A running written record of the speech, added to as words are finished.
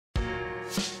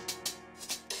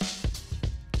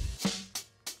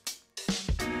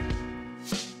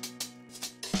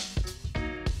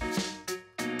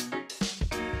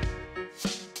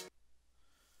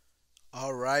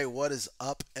right, what is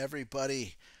up,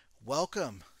 everybody?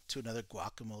 Welcome to another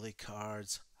Guacamole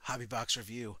Cards Hobby Box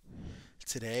review.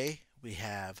 Today we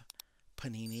have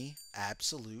Panini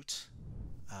Absolute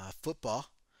Football.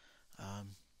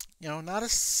 Um, not a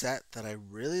set that I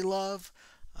really love,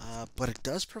 but it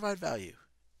does provide value,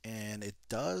 and it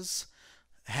does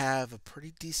have a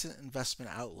pretty decent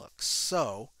investment outlook.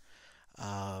 So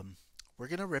um, we're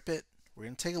gonna rip it. We're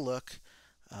gonna take a look.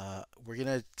 We're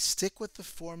going to stick with the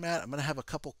format. I'm going to have a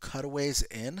couple cutaways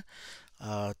in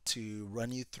to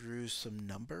run you through some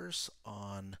numbers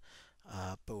on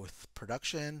both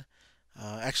production.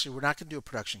 Actually, we're not going to do a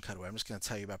production cutaway. I'm just going to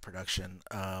tell you about production.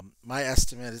 My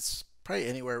estimate is probably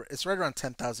anywhere, it's right around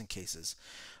 10,000 cases.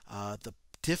 The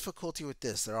difficulty with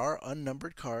this, there are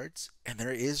unnumbered cards and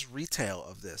there is retail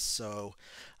of this. So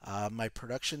my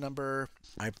production number,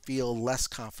 I feel less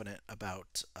confident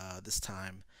about this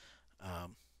time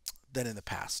than in the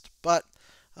past. But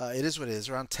it is what it is,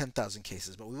 around 10,000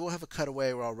 cases. But we will have a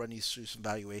cutaway where I'll run you through some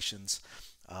valuations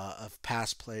of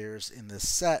past players in this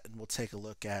set, and we'll take a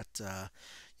look at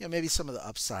maybe some of the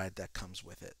upside that comes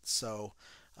with it. So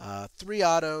 3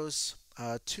 autos,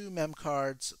 2 mem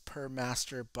cards per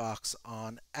master box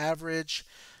on average.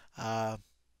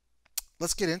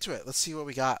 Let's get into it. Let's see what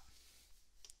we got.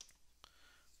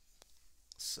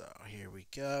 So here we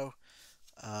go.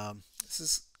 This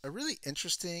is a really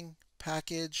interesting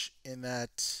package in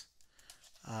that,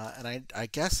 and I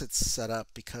guess it's set up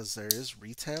because there is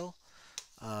retail,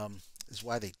 is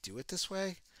why they do it this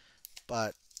way.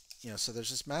 But, so there's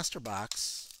this master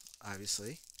box,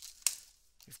 obviously.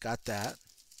 We've got that.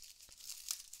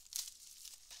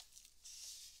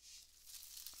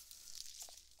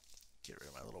 Get rid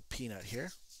of my little peanut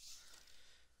here.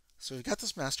 So we've got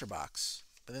this master box,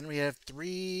 but then we have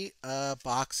 3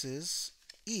 boxes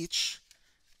each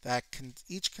that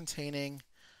each containing,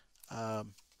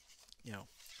 1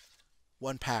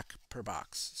 pack per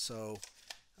box. So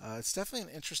it's definitely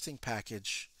an interesting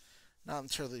package. Not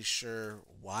entirely sure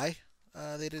why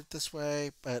they did it this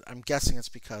way, but I'm guessing it's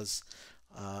because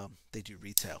they do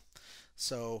retail.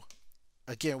 So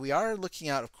again, we are looking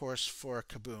out, of course, for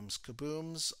kabooms.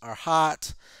 Kabooms are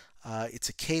hot. It's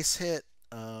a case hit.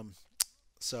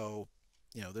 So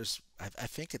there's I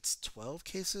think it's 12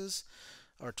 cases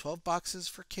or 12 boxes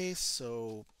for case,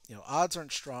 so odds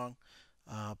aren't strong,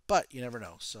 but you never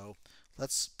know. So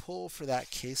let's pull for that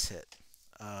case hit.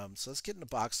 So let's get into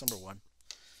box number 1.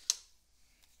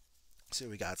 See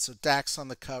what we got. So Dax on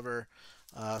the cover,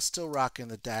 still rocking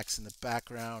the Dax in the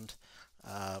background.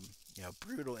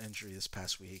 Brutal injury this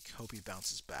past week. Hope he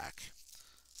bounces back.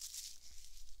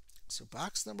 So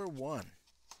box number 1.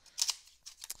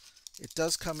 It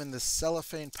does come in this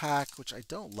cellophane pack, which I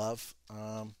don't love.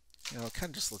 It kind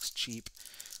of just looks cheap,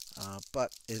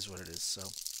 but is what it is. So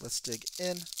let's dig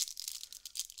in. And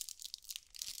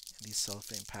these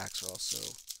cellophane packs are also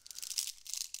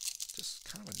just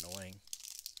kind of annoying.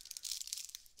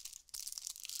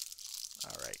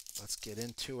 All right, let's get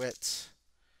into it.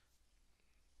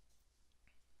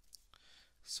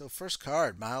 So first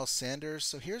card, Miles Sanders.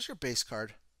 So here's your base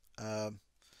card.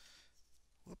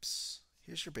 Whoops.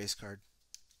 Here's your base card.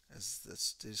 As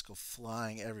this, they just go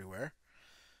flying everywhere.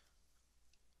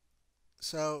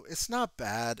 So it's not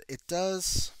bad. It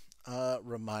does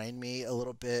remind me a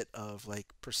little bit of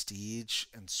like Prestige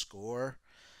and Score,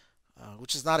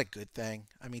 which is not a good thing.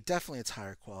 I mean, definitely it's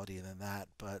higher quality than that,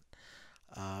 but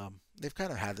they've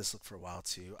kind of had this look for a while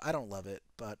too. I don't love it,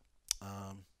 but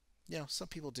some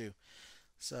people do.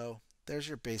 So there's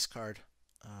your base card,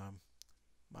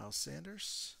 Miles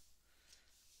Sanders.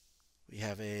 We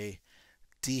have a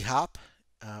D-Hop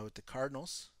with the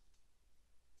Cardinals.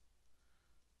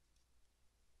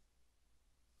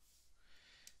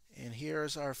 And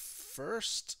here's our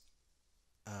first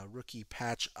rookie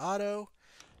patch auto.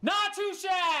 Not too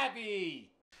shabby!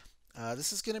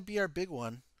 This is going to be our big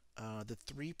one. The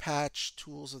 3 patch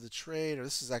tools of the trade, or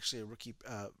this is actually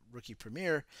a rookie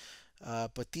premiere,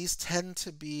 but these tend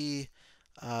to be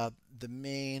the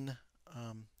main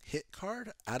hit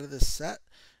card out of this set.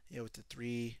 With the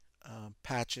 3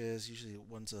 patches, usually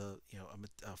one's a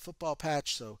football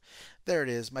patch. So there it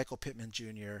is, Michael Pittman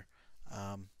Jr.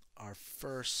 Our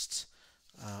first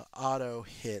auto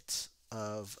hit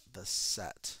of the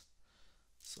set.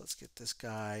 So let's get this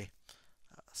guy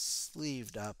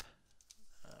sleeved up.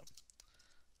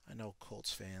 I know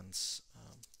Colts fans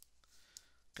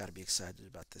got to be excited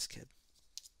about this kid.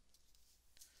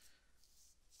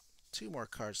 2 more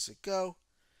cards to go.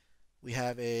 We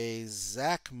have a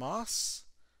Zach Moss,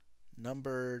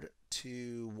 numbered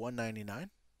to 199.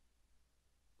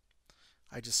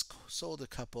 I just sold a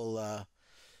couple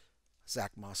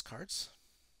Zach Moss cards.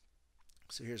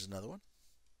 So here's another one.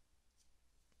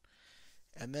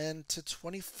 And then to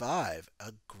 25,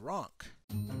 a Gronk.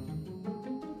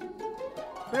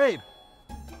 Babe,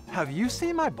 have you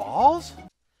seen my balls?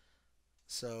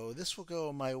 So this will go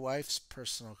in my wife's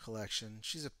personal collection.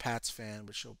 She's a Pats fan,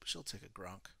 but she'll take a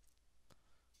Gronk.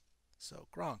 So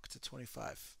Gronk to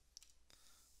 25.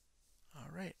 All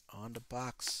right, on to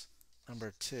box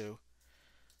number 2.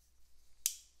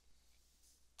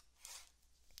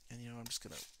 And I'm just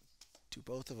gonna do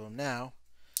both of them now.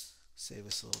 Save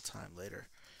us a little time later.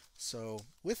 So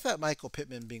with that Michael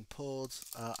Pittman being pulled,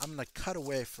 I'm going to cut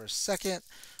away for a second,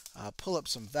 pull up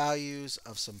some values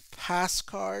of some pass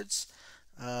cards,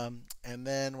 and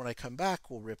then when I come back,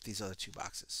 we'll rip these other 2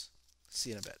 boxes.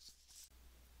 See you in a bit.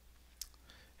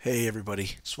 Hey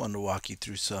everybody, just wanted to walk you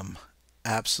through some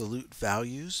absolute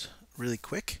values really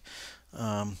quick,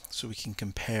 so we can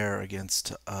compare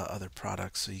against other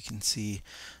products. So you can see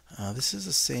this is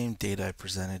the same data I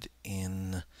presented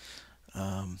in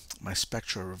my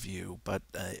Spectra review, but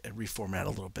I reformat a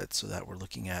little bit so that we're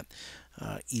looking at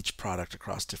each product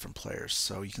across different players.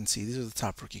 So you can see these are the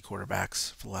top rookie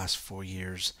quarterbacks for the last 4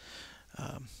 years,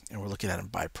 and we're looking at them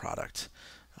by product.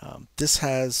 This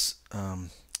has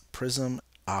Prizm,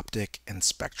 Optic, and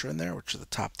Spectra in there, which are the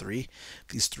top 3.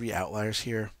 These 3 outliers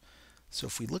here. So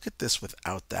if we look at this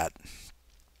without that,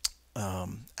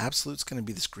 Absolute's going to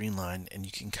be this green line, and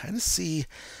you can kind of see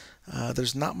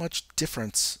there's not much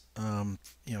difference,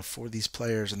 for these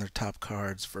players and their top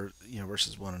cards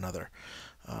versus one another.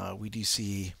 We do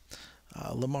see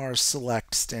Lamar's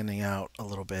Select standing out a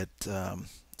little bit,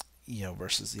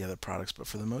 versus the other products, but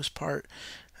for the most part,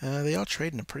 they all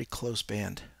trade in a pretty close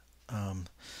band.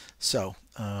 So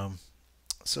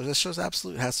this shows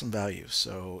Absolute has some value.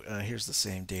 So here's the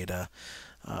same data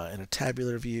in a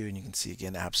tabular view, and you can see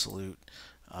again Absolute.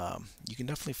 You can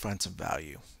definitely find some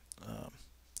value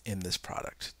in this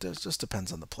product. It just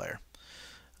depends on the player.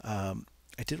 I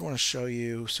did want to show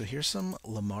you, so here's some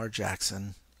Lamar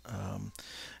Jackson,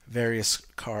 various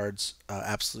cards,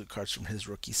 Absolute cards from his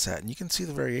rookie set, and you can see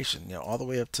the variation, all the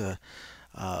way up to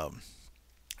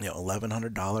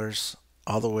 $1,100,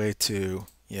 all the way to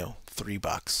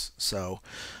 $3. So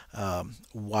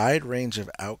wide range of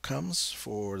outcomes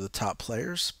for the top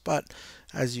players, but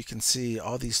as you can see,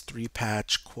 all these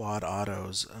 3-patch quad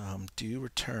autos do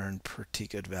return pretty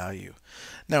good value.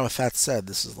 Now with that said,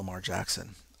 this is Lamar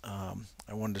Jackson.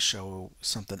 I wanted to show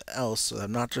something else, so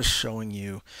I'm not just showing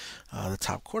you the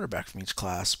top quarterback from each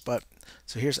class, but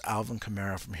so here's Alvin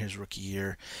Kamara from his rookie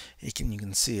year. You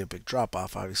can see a big drop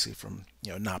off, obviously, from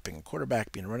not being a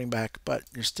quarterback, being a running back, but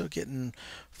you're still getting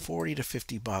 $40 to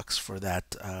 $50 for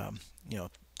that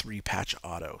 3-patch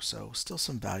auto, so still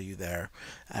some value there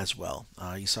as well.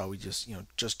 You saw we just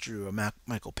drew a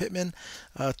Michael Pittman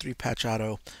 3-patch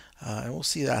auto, and we'll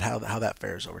see how that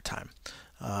fares over time.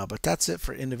 But that's it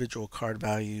for individual card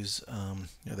values.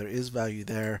 There is value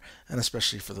there, and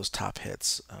especially for those top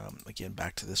hits. Again,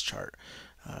 back to this chart,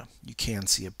 you can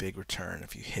see a big return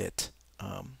if you hit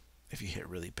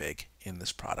really big in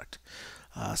this product.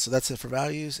 So that's it for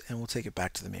values, and we'll take it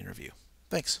back to the main review.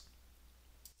 Thanks.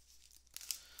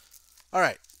 All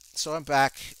right, so I'm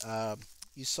back.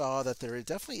 You saw that there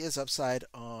definitely is upside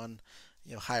on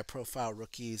high-profile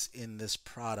rookies in this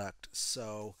product.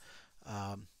 So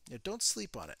don't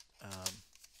sleep on it.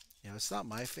 It's not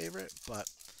my favorite,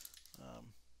 but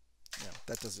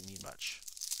that doesn't mean much.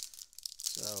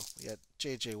 So we got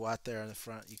J.J. Watt there in the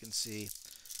front. You can see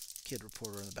Kid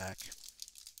Reporter in the back.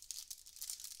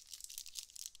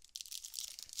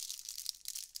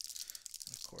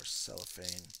 And of course,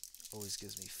 cellophane always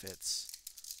gives me fits.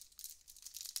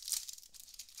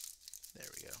 There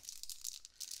we go.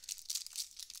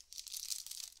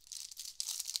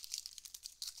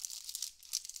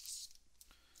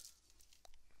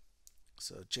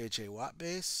 So J.J. Watt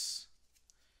base.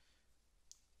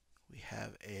 We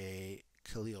have a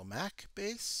Khalil Mack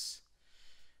base.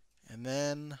 And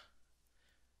then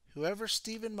whoever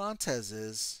Steven Montez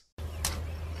is.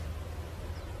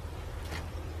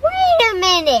 Wait a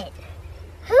minute!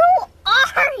 Who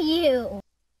are you?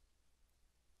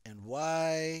 And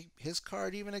why his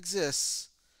card even exists,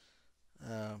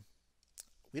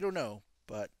 we don't know,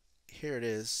 but here it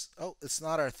is. Oh, it's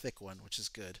not our thick one, which is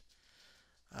good.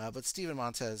 But Steven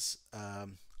Montez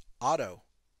auto,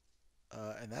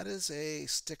 and that is a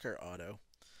sticker auto.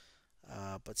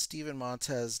 But Steven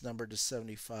Montez numbered to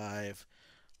 75.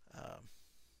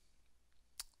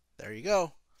 There you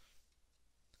go.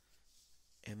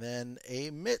 And then a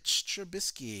Mitch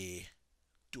Trubisky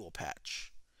dual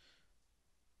patch.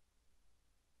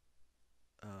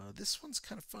 This one's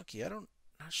kind of funky. Not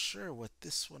sure what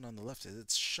this one on the left is.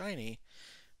 It's shiny,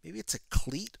 maybe it's a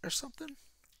cleat or something.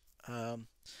 Um,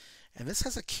 and this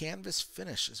has a canvas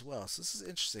finish as well. So this is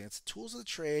interesting. It's Tools of the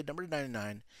Trade, number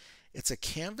 99. It's a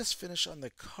canvas finish on the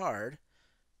card.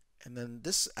 And then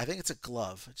this, I think it's a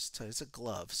glove. I just tell you, it's a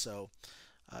glove. So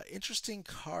interesting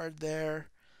card there.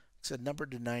 It's a number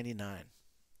to 99.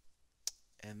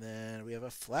 And then we have a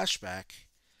flashback.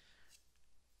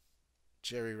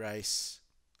 Jerry Rice,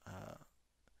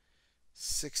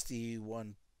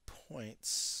 61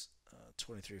 points,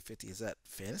 2350. Is that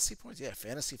fantasy points? Yeah,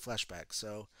 fantasy flashback.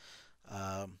 So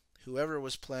whoever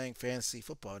was playing fantasy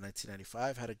football in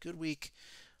 1995 had a good week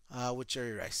with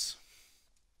Jerry Rice.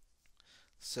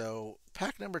 So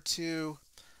pack number 2,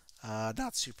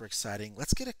 not super exciting.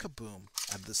 Let's get a kaboom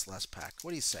out of this last pack.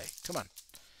 What do you say? Come on.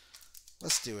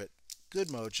 Let's do it. Good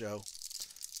mojo.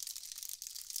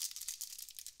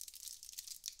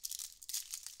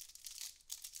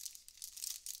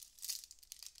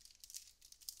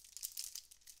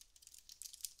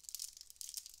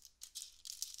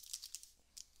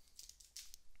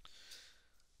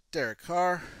 Derek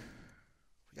Carr.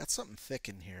 We got something thick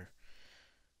in here.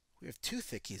 We have 2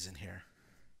 thickies in here.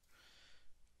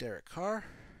 Derek Carr.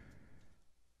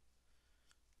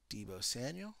 Deebo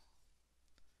Samuel.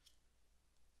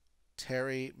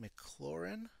 Terry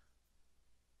McLaurin.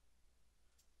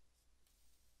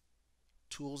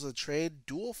 Tools of the Trade,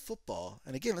 Dual Football.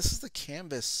 And again, this is the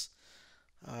canvas.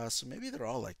 So maybe they're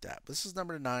all like that. But this is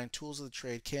number 9, Tools of the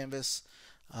Trade canvas.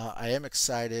 I am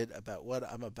excited about what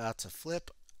I'm about to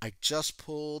flip. I just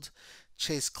pulled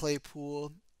Chase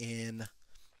Claypool in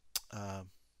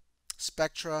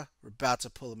Spectra. We're about to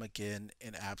pull him again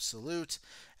in Absolute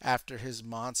after his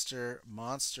monster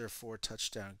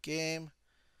 4-touchdown game.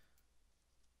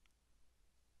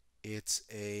 It's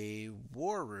a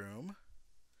War Room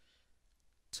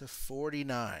to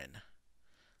 49.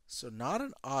 So not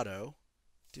an auto.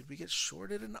 Did we get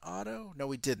shorted an auto? No,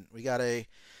 we didn't. We got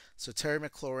so Terry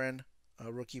McLaurin,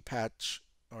 a rookie patch,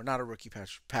 or not a rookie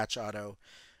patch auto.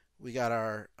 We got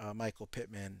our Michael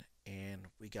Pittman, and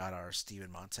we got our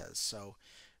Steven Montez. So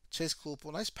Chase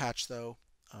Claypool, nice patch though.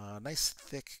 Nice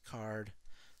thick card.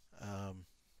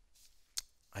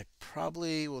 I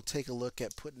probably will take a look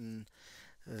at putting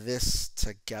this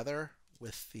together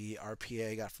with the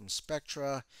RPA I got from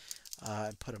Spectra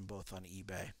and put them both on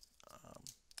eBay.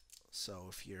 So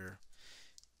if you're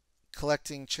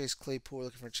collecting Chase Claypool,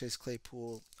 looking for Chase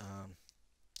Claypool,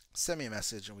 send me a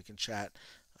message and we can chat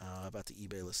about the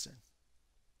eBay listing.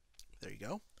 There you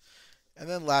go. And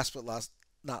then last but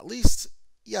not least,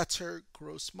 Yater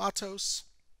Gross-Matos,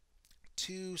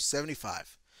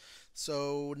 275.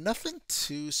 So nothing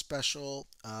too special.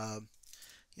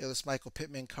 This Michael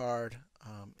Pittman card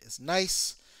is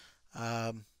nice.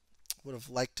 Would have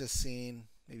liked to have seen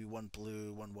maybe one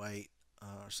blue, one white,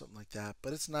 or something like that.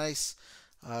 But it's nice.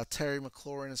 Terry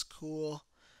McLaurin is cool.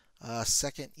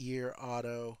 Second year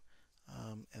auto.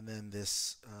 And then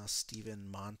this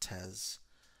Steven Montez.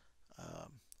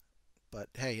 But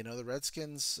hey, the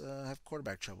Redskins have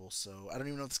quarterback trouble. So I don't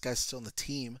even know if this guy's still in the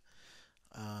team.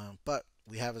 But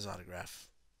we have his autograph.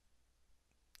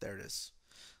 There it is.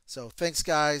 So thanks,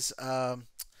 guys.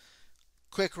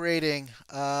 Quick rating.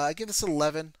 I give this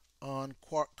 11 on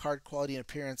card quality and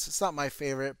appearance. It's not my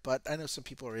favorite, but I know some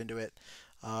people are into it.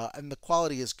 And the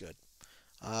quality is good.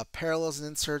 Parallels and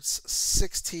inserts,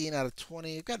 16 out of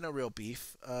 20. I've got no real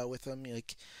beef with them.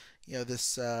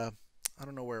 This, I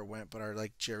don't know where it went, but our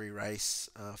Jerry Rice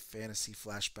fantasy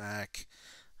flashback.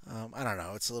 I don't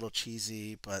know. It's a little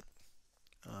cheesy, but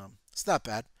it's not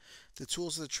bad. The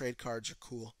Tools of the Trade cards are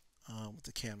cool with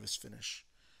the canvas finish.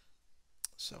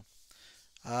 So,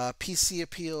 PC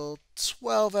appeal,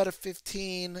 12 out of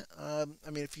 15.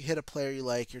 If you hit a player you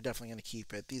like, you're definitely going to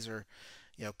keep it. These are,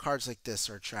 cards like this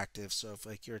are attractive. So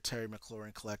if you're a Terry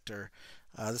McLaurin collector,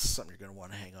 this is something you're going to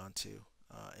want to hang on to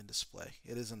in display.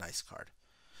 It is a nice card,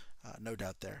 no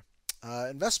doubt there.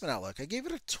 Investment outlook, I gave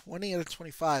it a 20 out of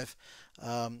 25,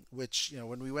 which,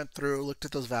 when we went through, looked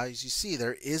at those values, you see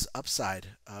there is upside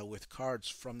with cards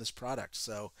from this product.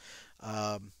 So,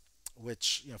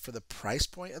 which, for the price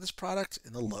point of this product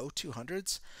in the low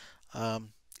 200s,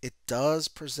 it does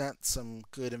present some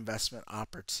good investment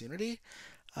opportunity.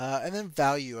 And then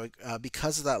value,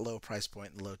 because of that low price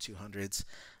point in the low 200s,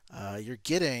 you're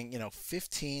getting,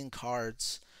 15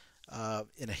 cards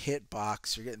in a hit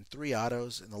box. You're getting 3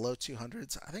 autos in the low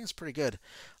 200s. I think it's pretty good.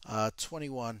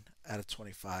 21 out of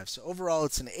 25. So overall,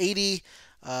 it's an 80,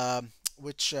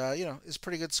 which is a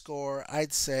pretty good score.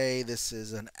 I'd say this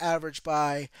is an average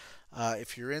buy.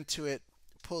 If you're into it,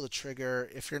 pull the trigger.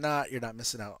 If you're not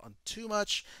missing out on too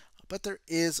much. But there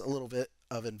is a little bit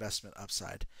of investment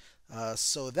upside.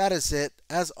 So that is it.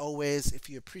 As always, if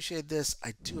you appreciate this,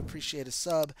 I do appreciate a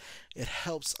sub. It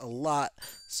helps a lot.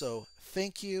 So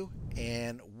thank you,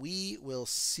 and we will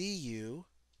see you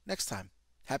next time.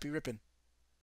 Happy ripping.